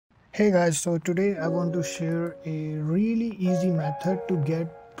Hey guys, so today I want to share a really easy method to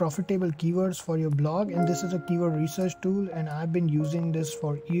get profitable keywords for your blog, and this is a keyword research tool and I've been using this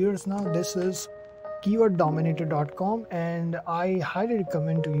for years now. This is keyworddominator.com and I highly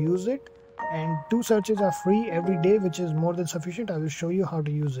recommend to use it, and 2 searches are free every day, which is more than sufficient. I will show you how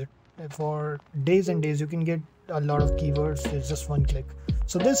to use it. For days and days you can get a lot of keywords with just one click.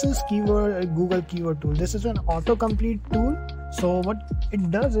 So this is Google keyword tool. This is an autocomplete tool. So what it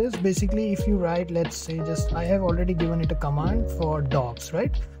does is basically if you write, let's say I have already given it a command for dogs,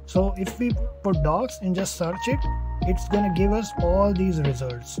 right? So if we put dogs and just search it, it's gonna give us all these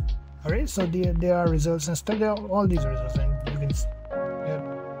results. All right, so there are results and stuff. There are all these results, and you can see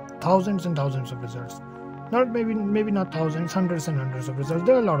thousands and thousands of results. Maybe not thousands, hundreds and hundreds of results.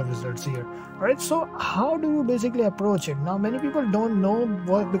 There are a lot of results here. All right, so how do you basically approach it? Now many people don't know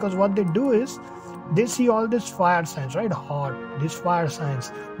because what they do is they see all these fire signs, right? These fire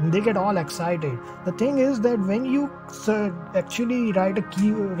signs, and they get all excited. The thing is that when you actually write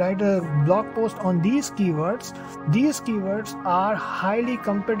a blog post on these keywords are highly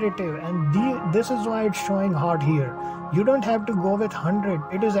competitive, and this is why it's showing hot here. You don't have to go with 100.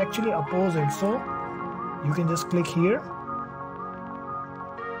 It is actually opposite. So you can just click here.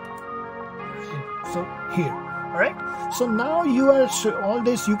 So here. All right, so now you are all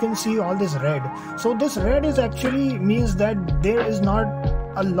this, you can see all this red. So this red is actually means that there is not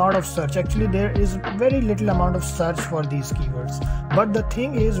a lot of search. Actually there is very little amount of search for these keywords. But the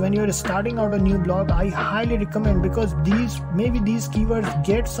thing is, when you're starting out a new blog, I highly recommend, because maybe these keywords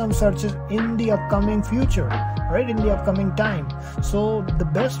get some searches in the upcoming future, right? In the upcoming time. So the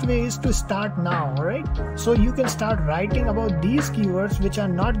best way is to start now. All right, so you can start writing about these keywords which are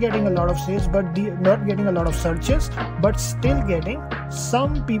not getting a lot of sales, but not getting a lot of searches, but still getting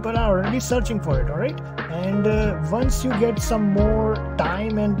some people are already searching for it. All right, and once you get some more time,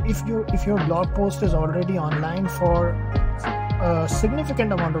 and if your blog post is already online for a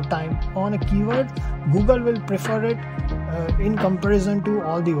significant amount of time on a keyword, Google will prefer it in comparison to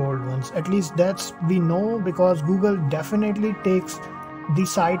all the old ones. At least that's we know, because Google definitely takes the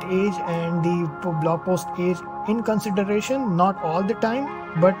site age and the blog post age in consideration, not all the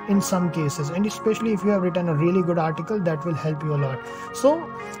time, but in some cases, and especially if you have written a really good article, that will help you a lot. So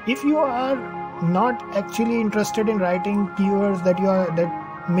if you are not actually interested in writing keywords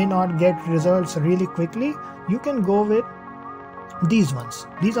that may not get results really quickly, you can go with these ones.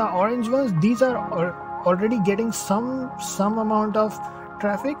 These are orange ones. These are already getting some amount of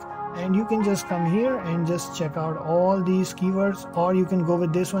traffic, and you can just come here and just check out all these keywords, or you can go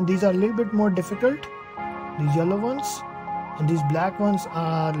with this one. These are a little bit more difficult, these yellow ones, and these black ones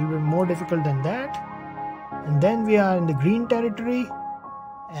are a little bit more difficult than that. And then we are in the green territory,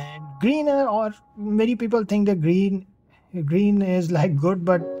 and green or many people think that green is like good,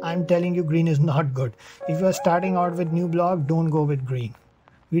 but I'm telling you, green is not good. If you are starting out with new blog, don't go with green.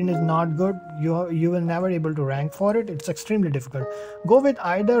 Green is not good. You will never able to rank for it. It's extremely difficult. Go with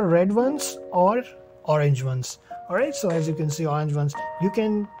either red ones or orange ones. All right, so as you can see, orange ones, you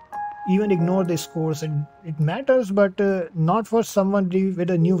can even ignore the scores. It matters, but not for someone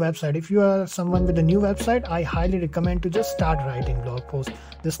with a new website. If you are someone with a new website, I highly recommend to just start writing blog posts.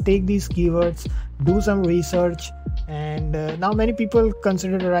 Just take these keywords, do some research, and now many people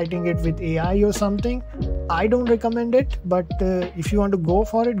consider writing it with AI or something. I don't recommend it, but if you want to go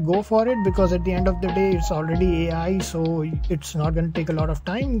for it, because at the end of the day, it's already AI, so it's not going to take a lot of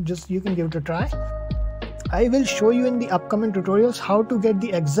time. Just you can give it a try. I will show you in the upcoming tutorials how to get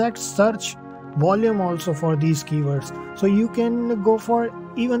the exact search volume also for these keywords. So you can go for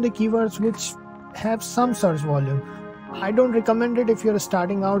even the keywords which have some search volume. I don't recommend it if you're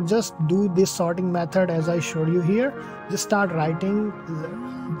starting out. Just do this sorting method as I showed you here. Just start writing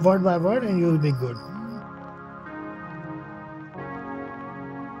word by word and you'll be good.